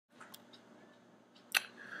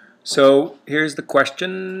So here's the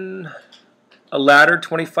question. A ladder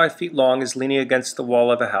 25 feet long is leaning against the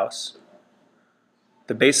wall of a house.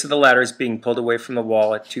 The base of the ladder is being pulled away from the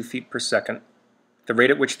wall at 2 feet per second. The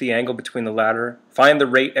rate at which the angle between the ladder, find the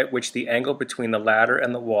rate at which the angle between the ladder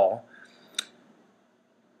and the wall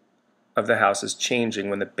of the house is changing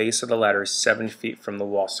when the base of the ladder is 7 feet from the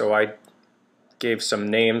wall. So I gave some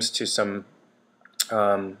names to some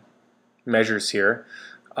measures here.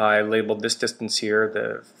 I labeled this distance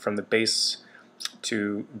here, from the base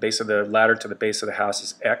of the ladder to the base of the house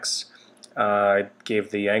is x. I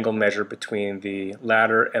gave the angle measure between the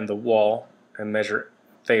ladder and the wall and measure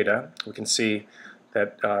theta. We can see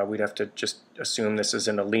that we'd have to just assume this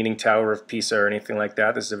isn't a leaning tower of Pisa or anything like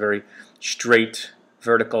that. This is a very straight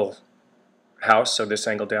vertical house, so this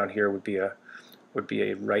angle down here would be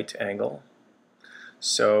a right angle.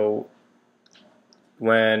 So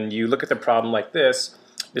when you look at the problem like this,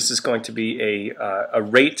 this is going to be a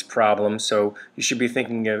rate problem, so you should be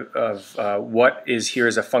thinking of what is here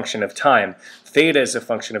as a function of time. Theta is a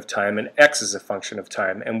function of time and x is a function of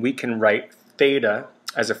time, and we can write theta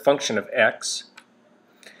as a function of x,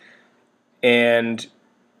 and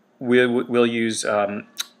we'll use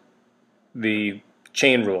the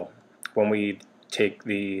chain rule when we take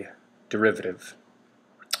the derivative.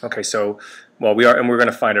 Okay, so we're going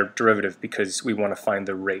to find our derivative because we want to find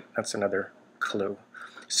the rate. That's another clue.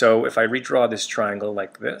 So if I redraw this triangle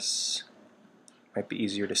like this, might be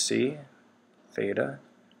easier to see. Theta,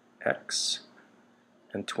 x,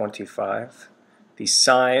 and 25. The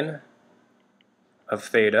sine of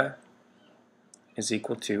theta is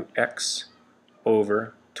equal to x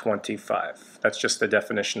over 25. That's just the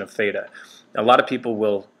definition of theta. Now, a lot of people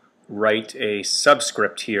will write a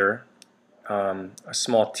subscript here, a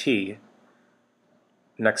small t,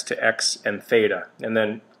 next to x and theta, and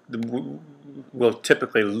then we'll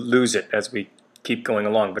typically lose it as we keep going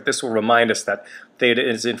along, but this will remind us that theta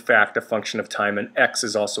is in fact a function of time and x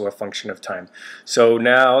is also a function of time. So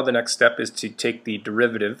now the next step is to take the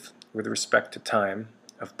derivative with respect to time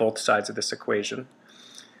of both sides of this equation,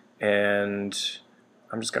 and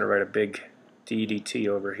I'm just going to write a big d dt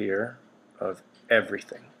over here of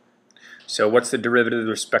everything. So what's the derivative with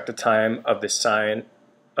respect to time of the sine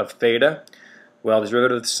of theta? Well, the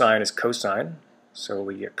derivative of the sine is cosine, so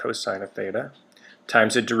we get cosine of theta,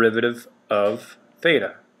 times the derivative of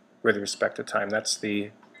theta with respect to time. That's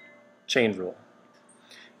the chain rule.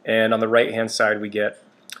 And on the right-hand side, we get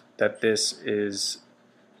that this is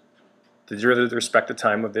the derivative with respect to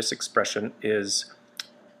time of this expression is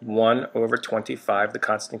 1 over 25. The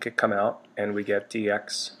constant could come out, and we get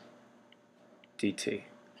dx dt.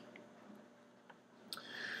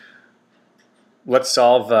 Let's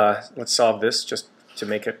solve this just to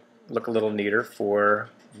make it look a little neater for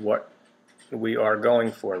what we are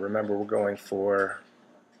going for. Remember, we're going for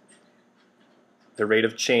the rate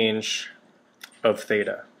of change of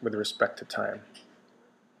theta with respect to time.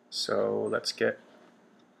 So let's get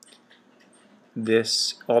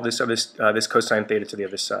this cosine theta to the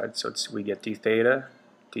other side. So we get d theta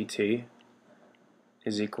dt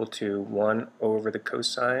is equal to 1 over the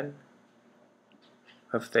cosine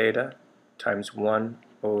of theta times 1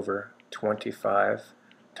 over 25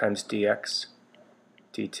 times dx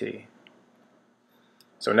dt.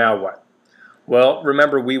 So now what? Well,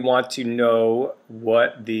 remember, we want to know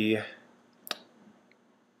what the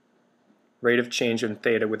rate of change in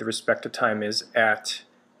theta with respect to time is at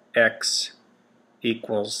x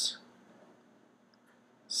equals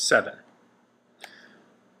 7.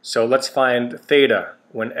 So let's find theta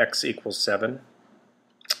when x equals 7.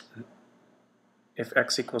 If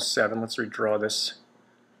x equals 7, let's redraw this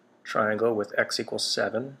triangle with x equals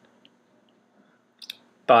 7.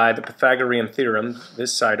 By the Pythagorean theorem,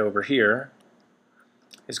 this side over here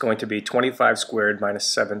is going to be 25 squared minus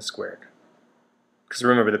 7 squared. Because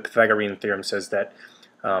remember, the Pythagorean theorem says that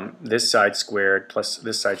this side squared plus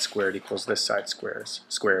this side squared equals this side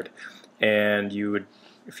squared. And you would,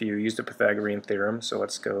 if you use the Pythagorean theorem, so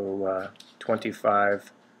let's go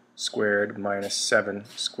 25 squared minus 7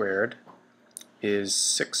 squared is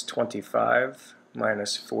 625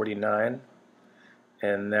 minus 49,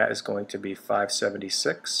 and that is going to be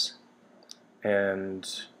 576,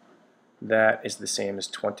 and that is the same as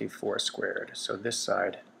 24 squared. So this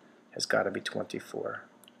side has got to be 24.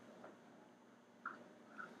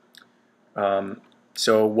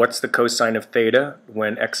 So what's the cosine of theta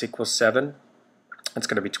when x equals 7? It's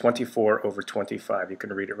going to be 24 over 25. You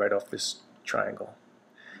can read it right off this triangle.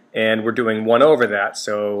 And we're doing 1 over that,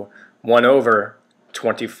 so 1 over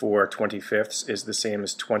 24 25ths is the same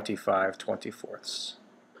as 25 24ths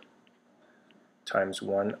times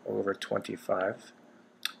 1 over 25.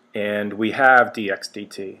 and we have dx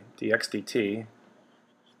dt. dx dt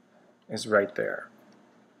is right there.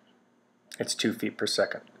 It's 2 feet per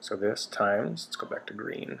second. So this times, let's go back to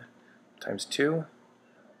green, times 2,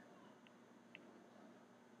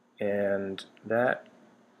 and that,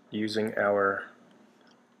 using our,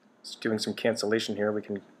 doing some cancellation here, we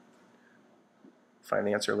can find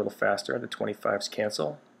the answer a little faster. The 25's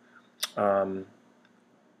cancel. The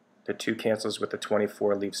 2 cancels with the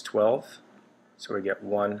 24, leaves 12. So we get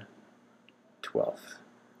 1/12.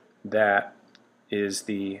 That is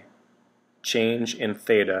the change in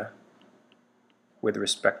theta with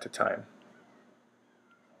respect to time.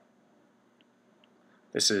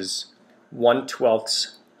 This is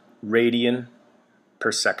 1/12 radian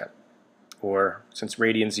per second. Or, since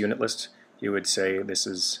radian's unitless, you would say this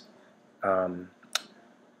is, I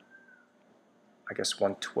guess,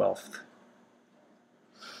 1/12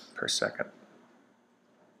 per second.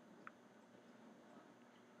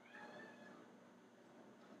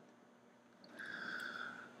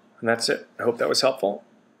 And that's it. I hope that was helpful.